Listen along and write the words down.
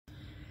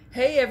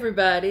Hey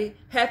everybody,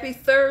 happy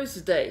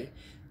Thursday.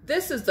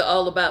 This is the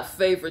All About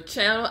Favorite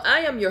channel. I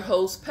am your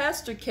host,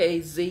 Pastor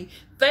KZ.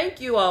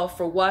 Thank you all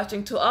for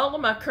watching. To all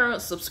of my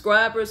current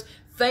subscribers,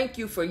 thank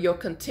you for your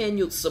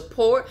continued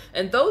support.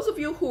 And those of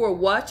you who are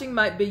watching,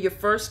 might be your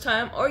first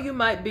time or you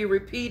might be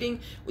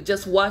repeating,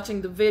 just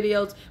watching the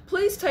videos,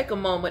 please take a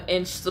moment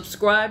and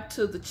subscribe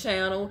to the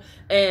channel.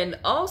 And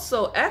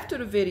also, after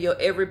the video,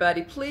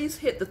 everybody, please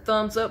hit the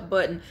thumbs up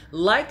button,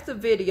 like the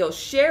video,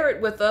 share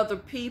it with other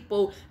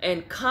people,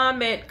 and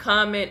comment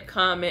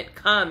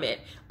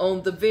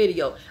on the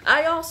video.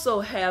 I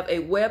also have a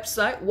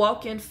website,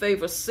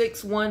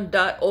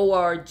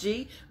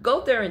 walkinfavor61.org.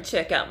 Go there and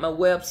check out my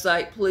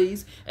website,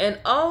 please. And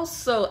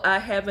also, I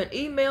have an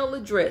email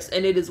address,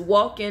 and it is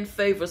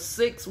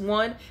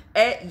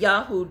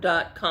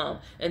walkinfavor61@yahoo.com.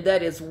 And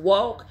that is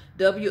walk,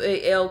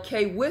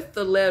 W-A-L-K, with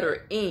the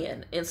letter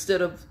N.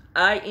 Instead of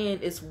I-N,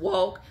 it's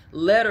walk,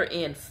 letter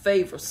N,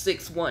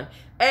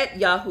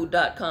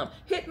 favor61@yahoo.com.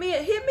 Hit me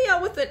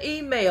out with an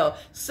email.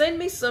 Send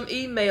me some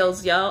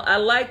emails, y'all. I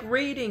like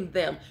reading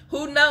them.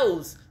 Who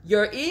knows?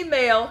 Your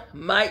email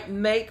might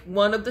make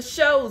one of the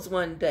shows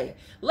one day.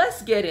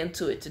 Let's get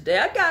into it today.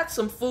 I got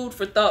some food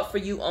for thought for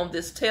you on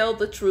this Tell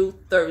the Truth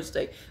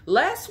Thursday.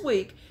 Last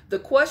week, the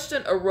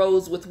question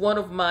arose with one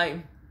of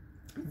my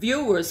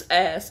viewers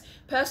asked,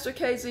 Pastor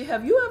KZ,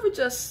 have you ever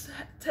just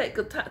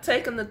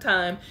taken the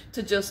time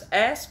to just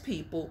ask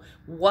people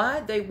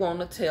why they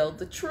want to tell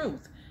the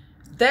truth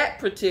that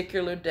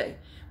particular day?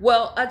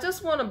 Well, I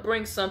just want to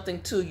bring something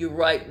to you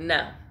right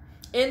now.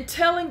 In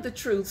telling the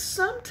truth,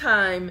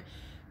 sometimes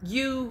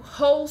you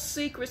hold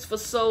secrets for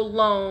so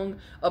long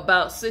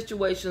about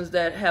situations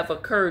that have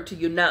occurred to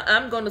you. Now,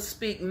 I'm going to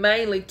speak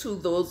mainly to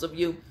those of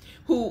you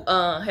who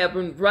have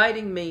been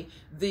writing me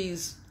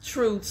these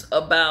truths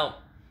about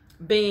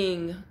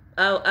being,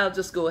 I'll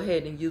just go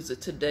ahead and use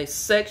it today,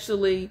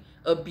 sexually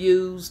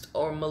abused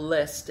or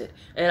molested.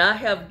 And I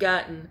have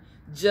gotten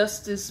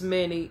just as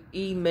many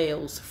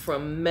emails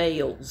from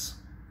males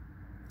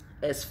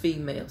as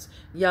females.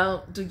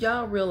 Y'all, do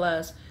y'all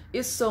realize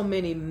it's so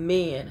many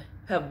men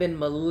have been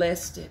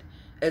molested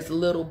as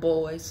little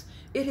boys?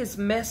 It has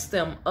messed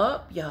them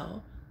up,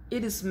 y'all.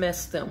 It has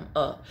messed them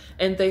up.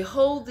 And they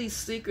hold these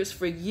secrets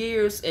for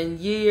years and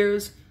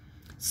years.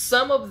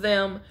 Some of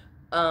them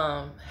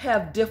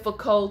have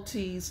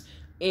difficulties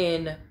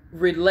in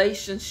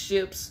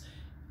relationships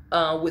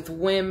with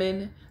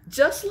women,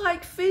 just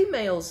like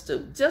females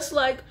do. Just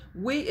like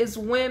we as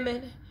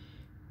women,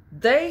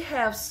 they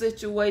have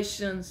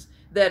situations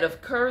that have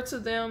occurred to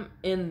them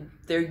in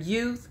their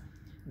youth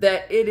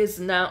that it is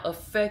now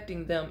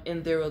affecting them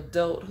in their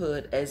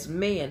adulthood as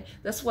men.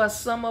 That's why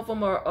some of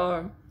them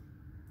are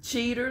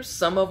cheaters,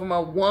 some of them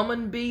are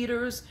woman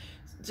beaters,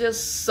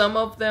 just some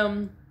of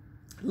them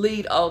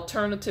lead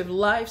alternative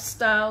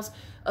lifestyles.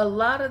 A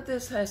lot of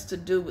this has to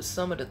do with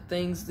some of the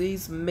things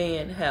these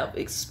men have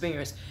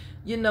experienced.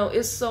 You know,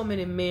 it's so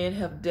many men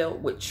have dealt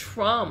with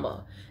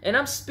trauma. And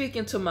I'm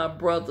speaking to my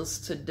brothers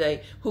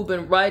today who've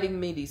been writing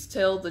me these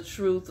Tell the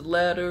Truth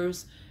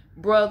letters.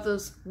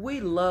 Brothers, we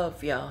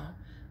love y'all.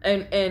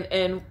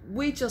 And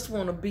we just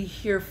want to be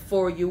here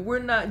for you. We're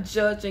not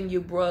judging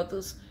you,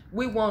 brothers.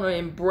 We want to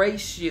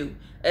embrace you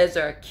as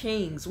our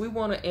kings. We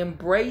want to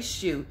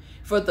embrace you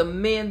for the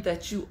men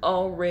that you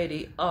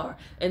already are.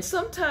 And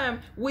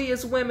sometimes we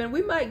as women,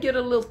 we might get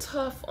a little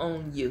tough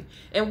on you.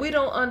 And we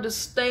don't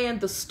understand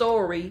the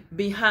story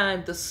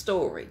behind the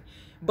story.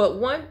 But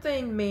one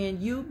thing, men,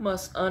 you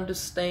must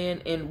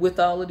understand, and with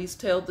all of these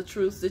Tell the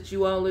Truths that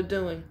you all are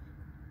doing,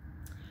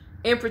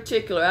 in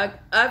particular,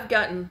 I've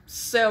gotten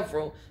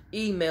several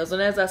emails.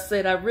 And as I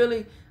said, I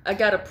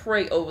got to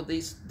pray over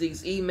these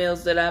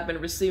emails that I've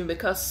been receiving,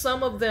 because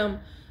some of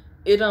them,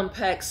 it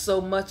unpacks so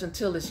much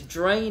until it's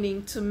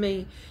draining to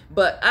me.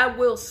 But I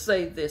will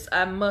say this,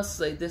 I must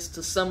say this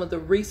to some of the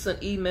recent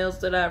emails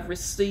that I've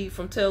received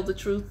from Tell the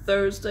Truth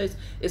Thursdays,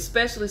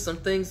 especially some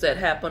things that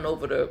happen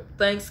over the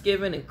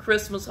Thanksgiving and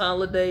Christmas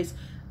holidays.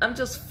 I'm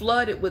just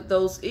flooded with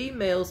those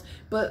emails,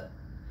 but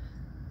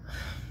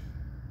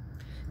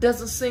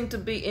doesn't seem to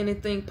be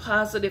anything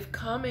positive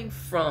coming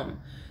from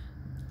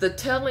the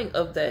telling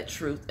of that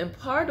truth. And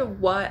part of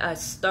why I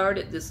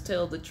started this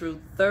Tell the Truth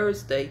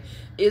Thursday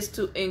is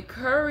to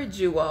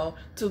encourage you all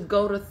to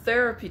go to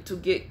therapy, to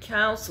get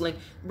counseling.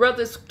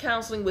 Brothers,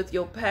 counseling with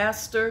your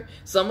pastor.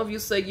 Some of you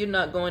say you're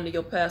not going to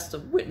your pastor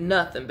with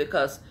nothing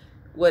because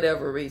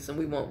whatever reason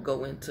we won't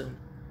go into.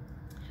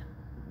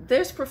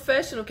 There's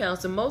professional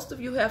counseling. Most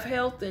of you have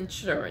health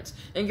insurance,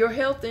 and your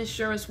health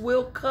insurance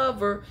will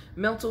cover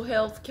mental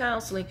health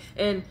counseling.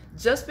 And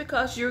just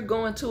because you're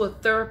going to a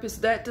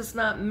therapist, that does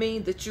not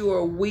mean that you are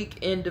a weak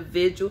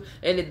individual.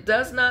 And it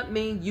does not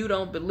mean you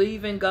don't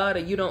believe in God, or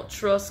you don't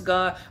trust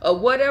God, or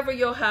whatever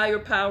your higher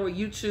power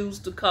you choose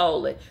to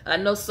call it. I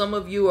know some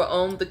of you are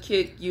on the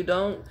kick. You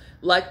don't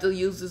like to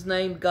use his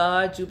name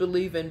God. You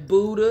believe in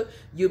Buddha.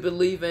 You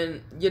believe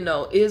in,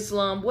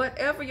 Islam.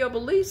 Whatever your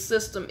belief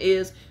system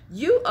is,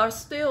 you are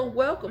still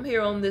welcome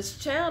here on this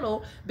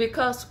channel,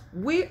 because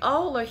we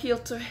all are here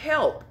to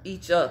help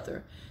each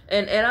other.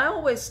 And I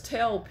always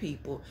tell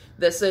people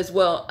that says,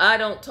 well, I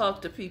don't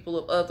talk to people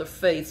of other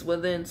faiths.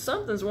 Well, then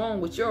something's wrong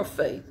with your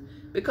faith,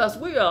 because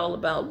we're all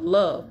about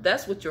love.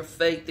 That's what your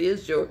faith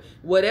is.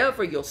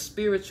 Whatever your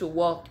spiritual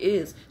walk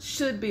is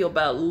should be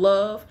about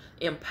love,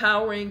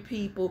 empowering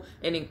people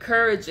and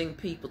encouraging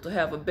people to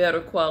have a better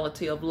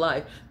quality of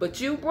life.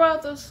 But you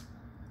brothers,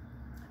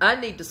 I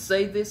need to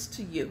say this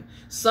to you.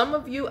 Some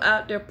of you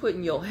out there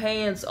putting your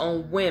hands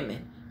on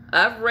women.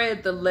 I've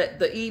read the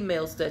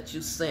emails that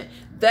you sent.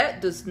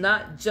 That does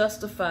not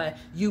justify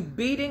you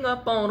beating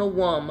up on a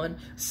woman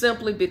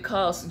simply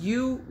because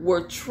you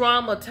were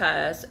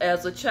traumatized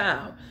as a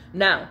child.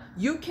 Now,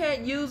 you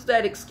can't use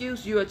that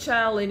excuse you're a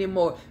child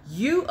anymore.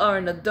 You are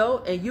an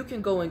adult and you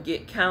can go and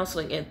get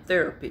counseling and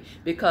therapy,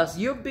 because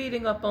you're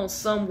beating up on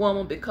some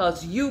woman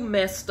because you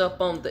messed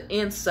up on the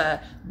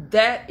inside.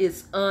 That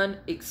is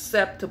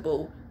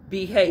unacceptable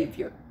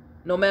behavior,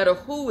 no matter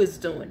who is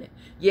doing it.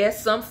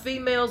 Yes, some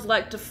females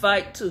like to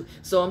fight too,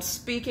 so I'm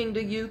speaking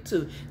to you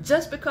too.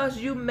 Just because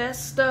you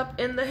messed up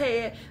in the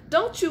head,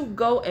 don't you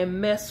go and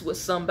mess with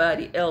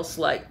somebody else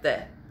like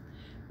that.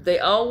 They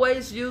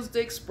always use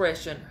the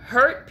expression,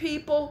 hurt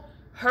people,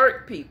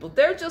 hurt people.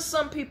 There are just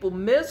some people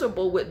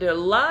miserable with their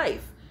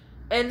life,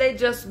 and they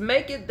just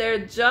make it their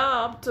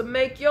job to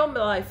make your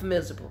life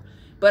miserable.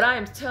 But I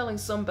am telling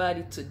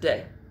somebody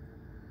today,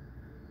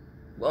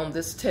 on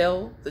this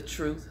Tell the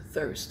Truth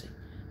Thursday,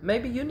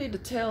 maybe you need to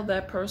tell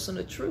that person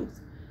the truth.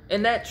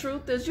 And that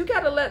truth is, you got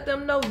to let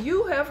them know,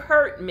 you have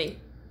hurt me.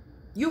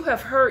 You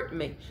have hurt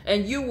me.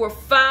 And you were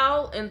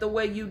foul in the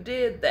way you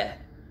did that.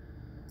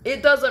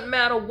 It doesn't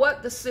matter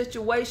what the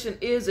situation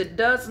is. It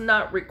does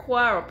not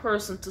require a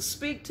person to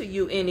speak to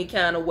you any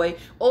kind of way,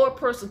 or a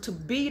person to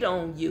beat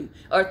on you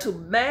or to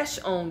mash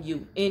on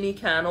you any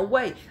kind of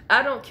way.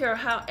 I don't care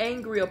how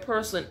angry a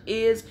person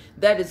is.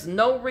 That is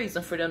no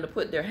reason for them to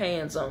put their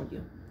hands on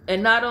you.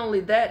 And not only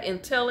that, in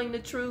telling the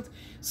truth,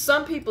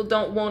 some people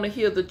don't want to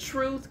hear the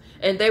truth,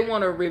 and they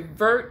want to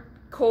revert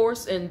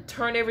course and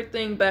turn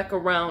everything back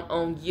around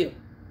on you.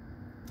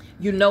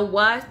 You know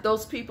why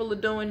those people are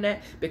doing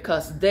that?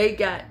 Because they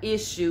got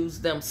issues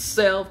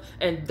themselves,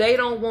 and they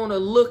don't want to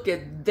look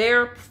at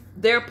their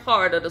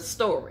part of the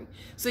story.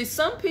 See,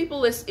 some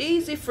people, it's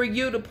easy for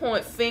you to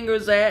point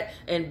fingers at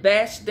and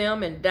bash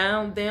them and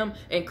down them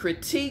and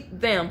critique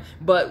them,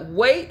 but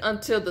wait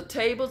until the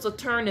tables are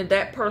turned and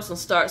that person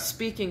starts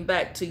speaking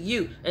back to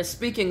you and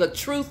speaking a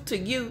truth to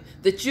you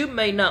that you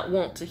may not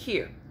want to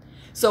hear.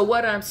 So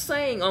what I'm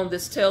saying on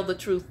this Tell the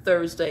Truth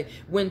Thursday,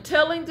 when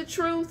telling the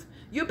truth,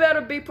 you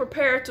better be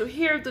prepared to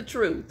hear the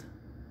truth.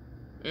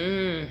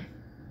 That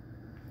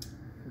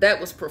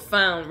was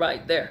profound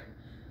right there.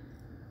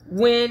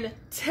 When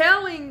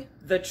telling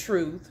the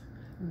truth,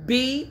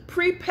 be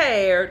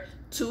prepared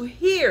to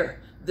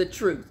hear the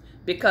truth.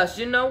 Because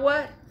you know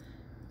what?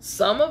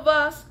 Some of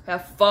us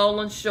have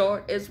fallen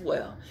short as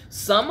well.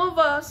 Some of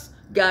us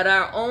got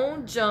our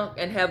own junk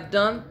and have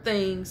done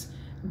things,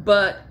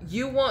 but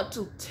you want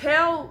to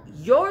tell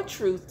your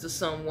truth to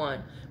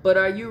someone, but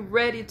are you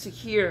ready to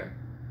hear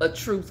a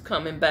truth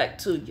coming back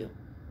to you?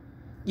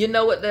 You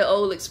know what the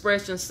old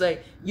expressions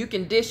say, you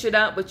can dish it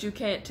out, but you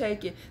can't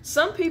take it.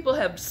 Some people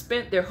have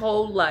spent their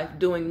whole life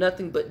doing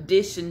nothing but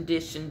dishing.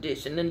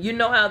 And you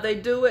know how they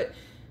do it?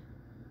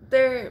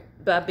 They're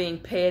by being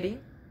petty,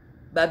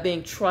 by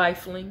being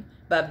trifling,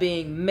 by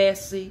being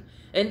messy.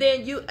 And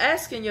then you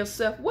asking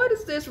yourself, what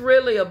is this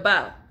really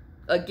about?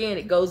 Again,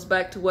 it goes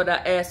back to what I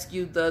asked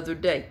you the other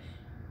day.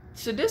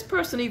 Should this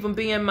person even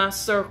be in my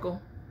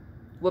circle?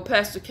 Well,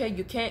 Pastor K,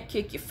 you can't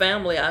kick your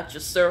family out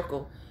your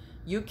circle.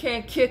 You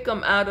can't kick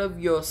them out of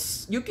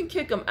you can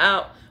kick them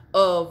out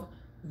of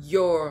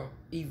your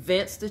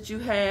events that you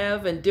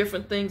have and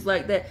different things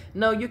like that.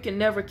 No, you can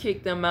never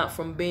kick them out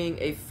from being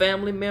a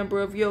family member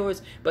of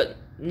yours. But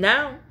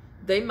now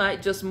they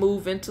might just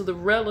move into the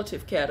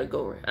relative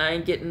category. I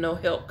ain't getting no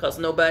help because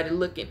everybody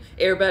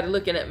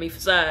looking at me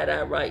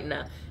side-eye right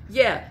now.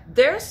 Yeah,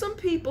 there's some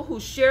people who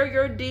share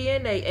your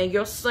DNA and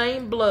your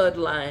same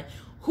bloodline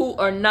who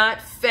are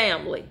not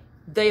family.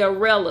 They are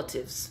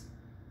relatives.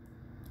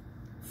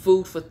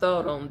 Food for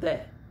thought on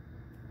that.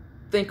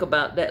 Think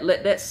about that.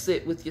 Let that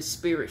sit with your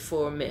spirit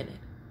for a minute.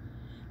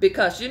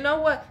 Because you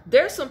know what?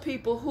 There's some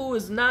people who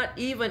is not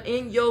even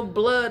in your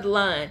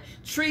bloodline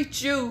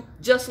treat you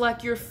just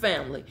like your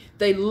family.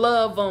 They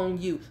love on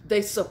you.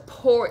 They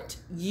support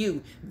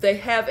you. They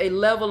have a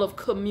level of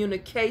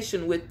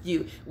communication with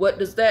you. What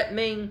does that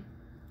mean?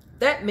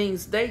 That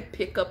means they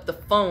pick up the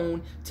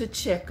phone to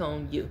check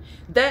on you.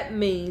 That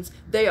means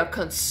they are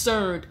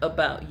concerned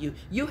about you.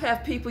 You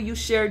have people you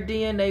share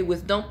DNA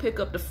with don't pick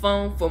up the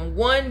phone from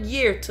 1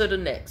 year to the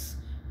next.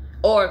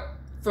 Or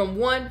from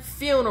one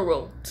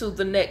funeral to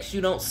the next.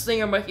 You don't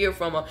see them or hear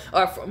from them.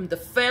 Or from the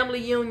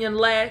family reunion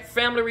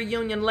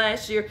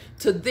last year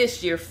to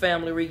this year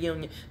family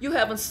reunion. You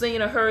haven't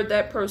seen or heard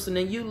that person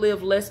and you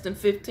live less than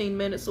 15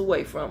 minutes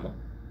away from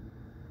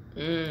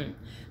them.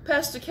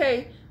 Pastor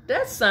K,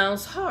 that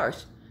sounds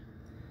harsh.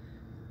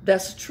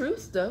 That's the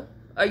truth, though.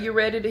 Are you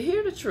ready to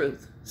hear the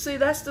truth? See,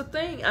 that's the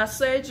thing. I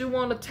said you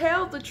want to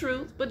tell the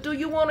truth, but do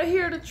you want to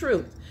hear the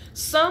truth?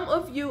 Some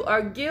of you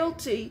are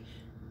guilty,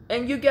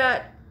 and you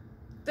got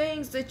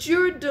things that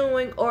you're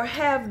doing or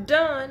have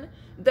done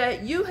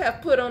that you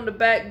have put on the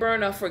back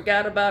burner or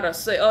forgot about, or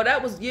say, oh,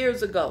 that was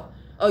years ago.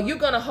 Oh, you're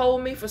going to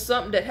hold me for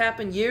something that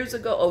happened years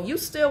ago? Oh, you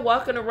still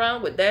walking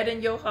around with that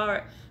in your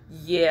heart?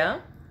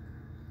 Yeah.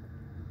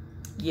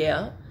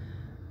 Yeah.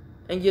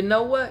 And you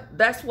know what?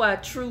 That's why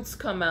truths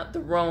come out the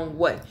wrong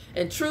way.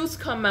 And truths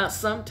come out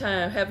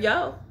sometimes. Have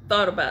y'all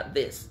thought about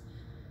this?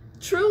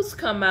 Truths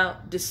come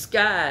out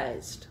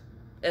disguised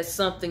as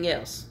something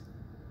else.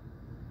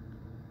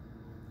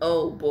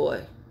 Oh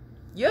boy.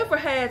 You ever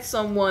had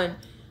someone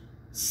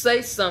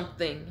say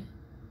something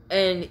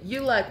and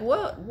you like,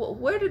 what?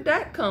 Where did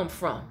that come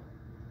from?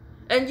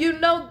 And you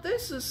know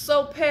this is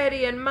so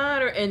petty and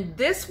minor, and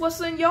this was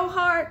in your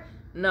heart?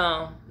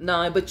 No,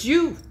 but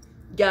you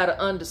got to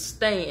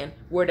understand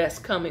where that's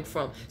coming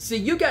from. See,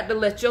 you got to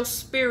let your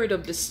spirit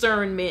of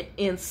discernment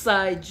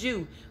inside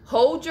you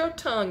hold your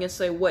tongue and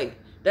say, wait,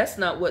 that's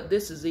not what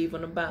this is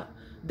even about.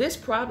 This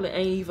probably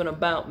ain't even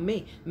about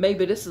me.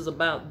 Maybe this is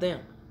about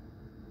them.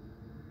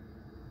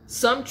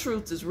 Some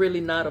truth is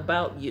really not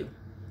about you.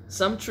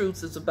 Some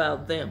truth is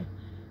about them.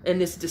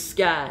 And it's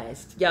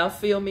disguised. Y'all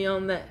feel me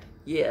on that?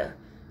 Yeah.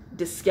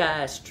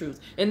 Disguised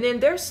truth. And then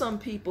there's some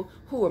people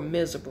who are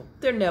miserable.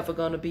 They're never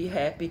going to be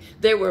happy.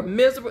 They were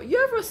miserable.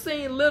 You ever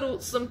seen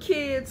some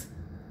kids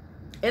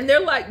and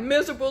they're like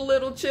miserable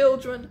little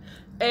children?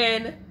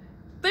 And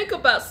think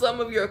about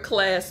some of your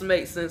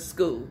classmates in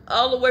school,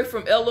 all the way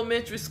from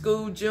elementary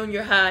school,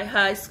 junior high,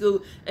 high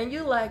school, and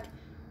you're like,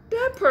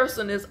 that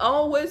person has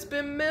always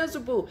been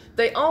miserable.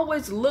 They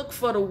always look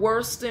for the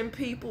worst in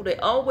people. They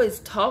always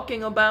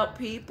talking about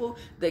people.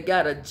 They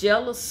got a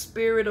jealous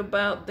spirit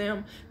about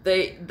them.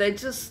 They're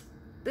just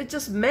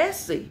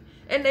messy.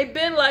 And they've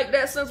been like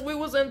that since we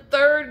was in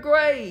 3rd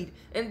grade.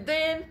 And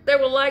then they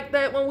were like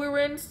that when we were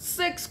in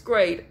 6th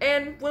grade.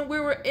 And when we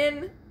were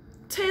in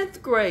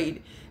 10th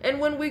grade. And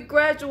when we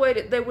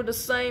graduated, they were the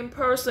same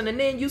person. And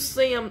then you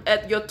see them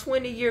at your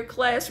 20-year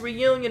class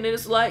reunion, and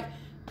it's like,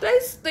 they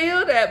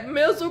still that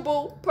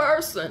miserable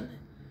person.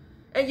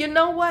 And you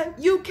know what?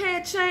 You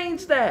can't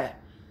change that.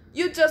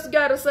 You just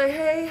got to say,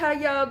 hey, how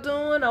y'all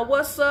doing? Or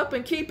what's up?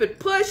 And keep it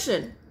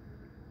pushing.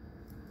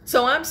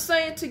 So I'm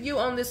saying to you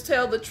on this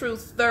Tell the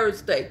Truth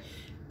Thursday,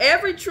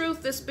 every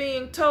truth that's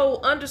being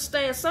told,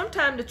 understand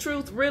sometimes the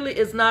truth really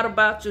is not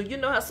about you. You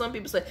know how some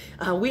people say,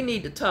 we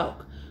need to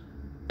talk.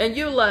 And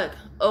you're like,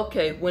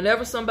 okay,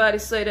 whenever somebody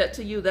say that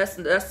to you,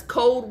 that's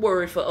code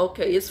word for,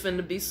 okay, it's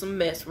finna be some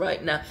mess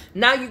right now.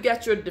 Now you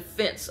got your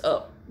defense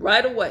up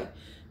right away,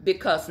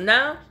 because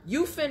now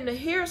you finna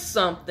hear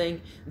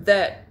something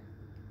that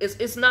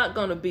it's not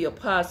going to be a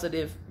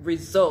positive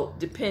result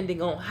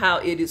depending on how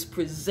it is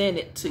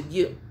presented to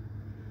you.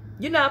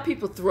 You know how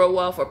people throw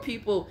off or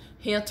people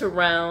hint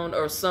around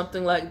or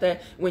something like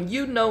that, when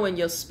you know in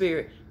your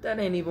spirit, that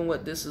ain't even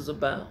what this is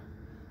about.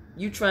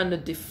 You trying to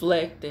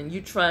deflect, and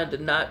you trying to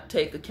not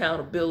take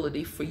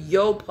accountability for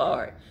your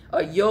part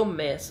or your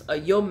mess or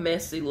your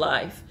messy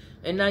life.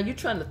 And now you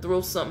trying to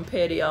throw something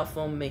petty off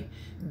on me.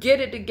 Get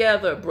it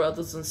together,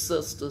 brothers and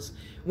sisters.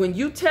 When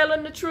you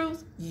telling the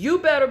truth, you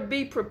better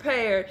be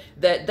prepared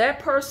that that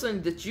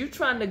person that you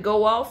trying to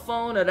go off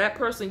on, or that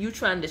person you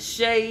trying to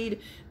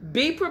shade,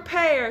 be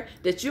prepared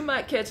that you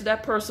might catch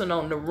that person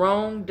on the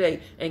wrong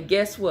day. And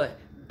guess what?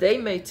 They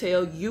may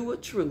tell you a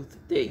truth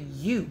that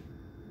you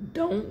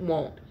don't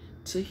want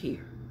to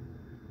hear,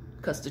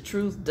 because the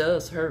truth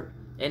does hurt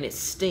and it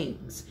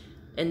stings,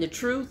 and the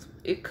truth,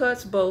 it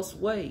cuts both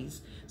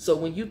ways. So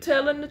when you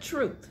telling the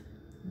truth,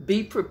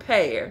 be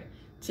prepared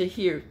to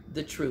hear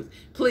the truth.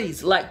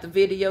 Please like the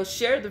video,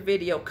 share the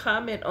video,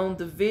 comment on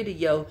the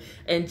video,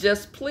 and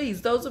just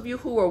please, those of you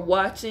who are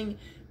watching,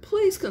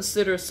 please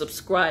consider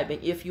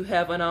subscribing if you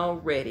haven't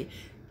already.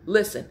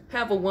 Listen,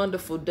 have a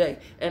wonderful day,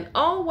 and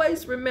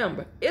always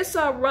remember, it's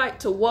all right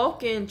to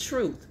walk in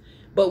truth.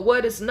 But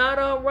what is not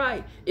all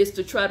right is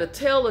to try to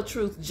tell the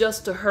truth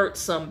just to hurt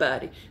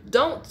somebody.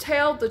 Don't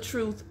tell the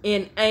truth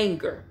in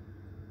anger.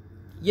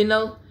 You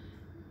know,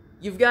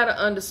 you've got to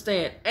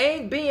understand,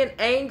 being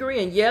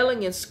angry and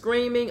yelling and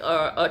screaming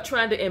or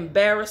trying to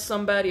embarrass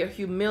somebody or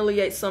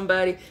humiliate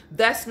somebody,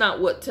 that's not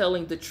what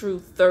Telling the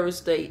Truth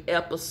Thursday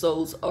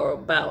episodes are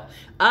about.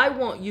 I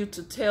want you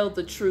to tell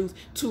the truth,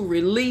 to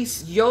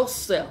release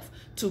yourself,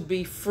 to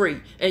be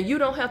free. And you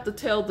don't have to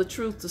tell the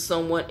truth to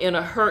someone in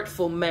a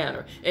hurtful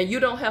manner. And you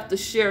don't have to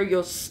share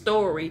your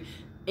story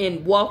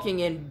in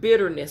walking in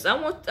bitterness.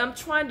 I'm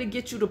trying to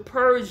get you to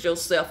purge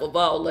yourself of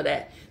all of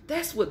that.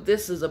 That's what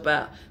this is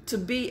about. To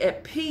be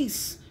at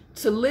peace,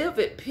 to live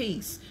at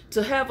peace,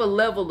 to have a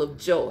level of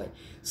joy.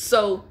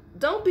 So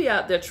don't be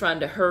out there trying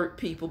to hurt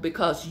people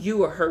because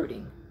you are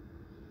hurting.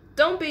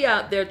 Don't be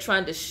out there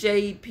trying to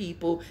shade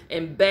people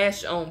and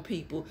bash on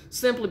people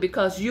simply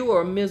because you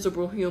are a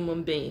miserable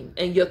human being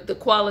and the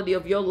quality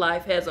of your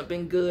life hasn't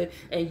been good,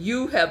 and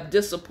you have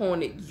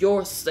disappointed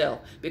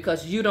yourself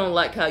because you don't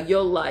like how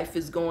your life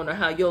is going or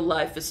how your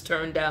life is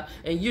turned out,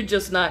 and you're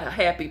just not a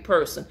happy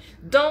person.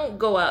 Don't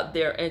go out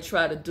there and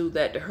try to do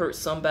that to hurt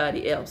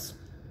somebody else.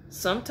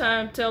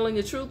 Sometimes telling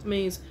the truth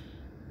means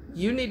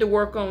you need to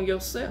work on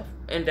yourself,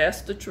 and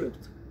that's the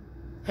truth.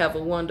 Have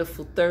a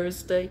wonderful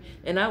Thursday,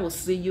 and I will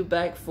see you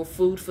back for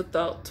Food for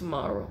Thought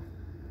tomorrow.